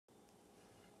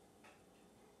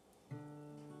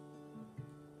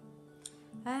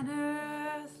An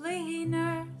earthly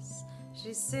nurse,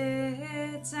 she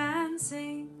sits and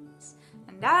sings,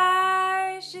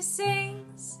 and she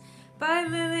sings by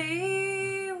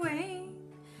lily wing.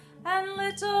 And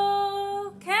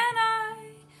little can I,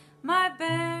 my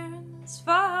bairn's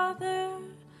father,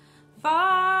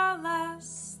 far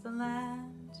less the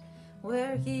land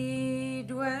where he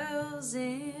dwells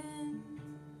in.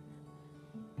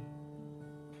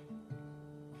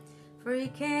 For he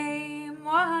came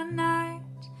one night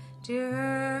to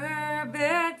her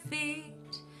bed feet,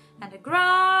 and a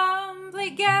grumbly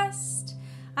guest,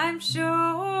 I'm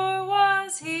sure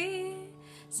was he,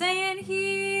 saying,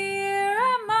 Here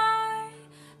am I,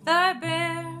 thy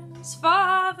bairn's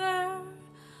father,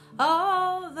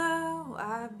 although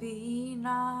I be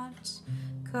not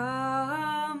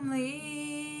comely.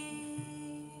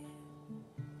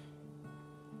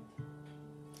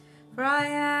 For I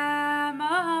am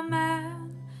a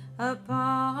man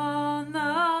upon the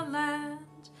land,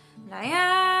 and I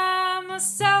am a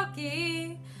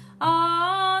Selkie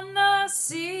on the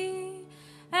sea.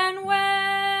 And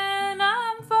when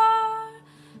I'm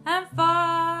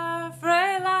far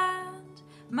frae land,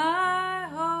 my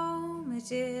home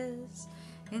it is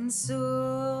in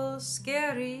Sule,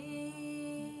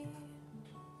 Skerry.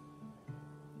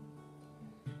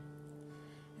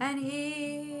 And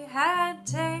he had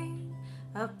ta'en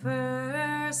a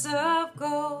purse of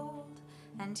gold,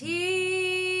 and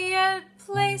he had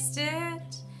placed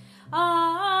it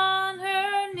on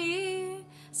her knee,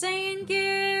 saying,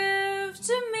 Give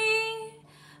to me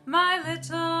my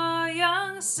little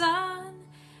young son,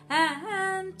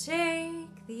 and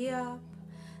take thee up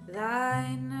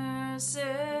thy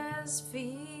nurse's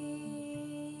fee.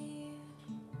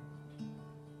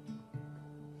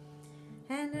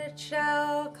 And it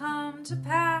shall come to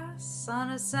pass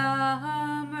on a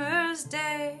summer's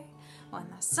day, when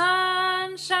the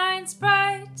sun shines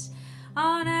bright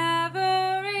on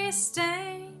every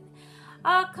stain,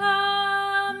 I'll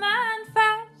come and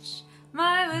fetch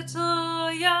my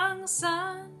little young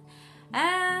son,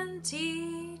 and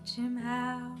teach him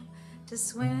how to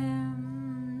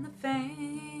swim the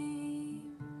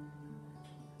fame.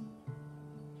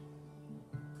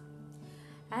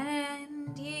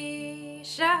 And ye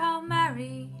shall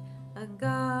marry a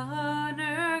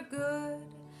gunner good,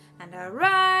 and a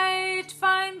right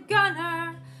fine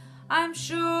gunner I'm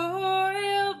sure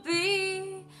he'll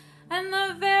be, and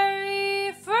the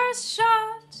very first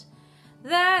shot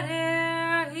that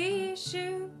e'er he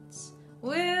shoots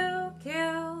will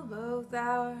kill both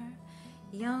our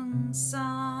young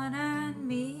son and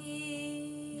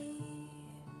me.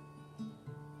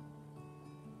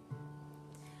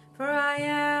 For I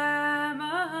am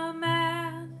a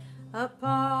man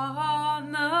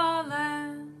upon the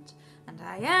land, and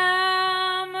I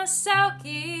am a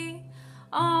Selkie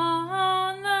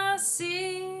on the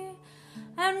sea.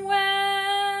 And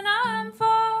when I'm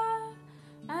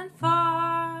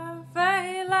far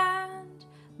frae land,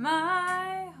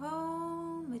 my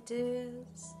home it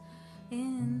is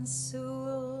in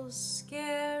Sule.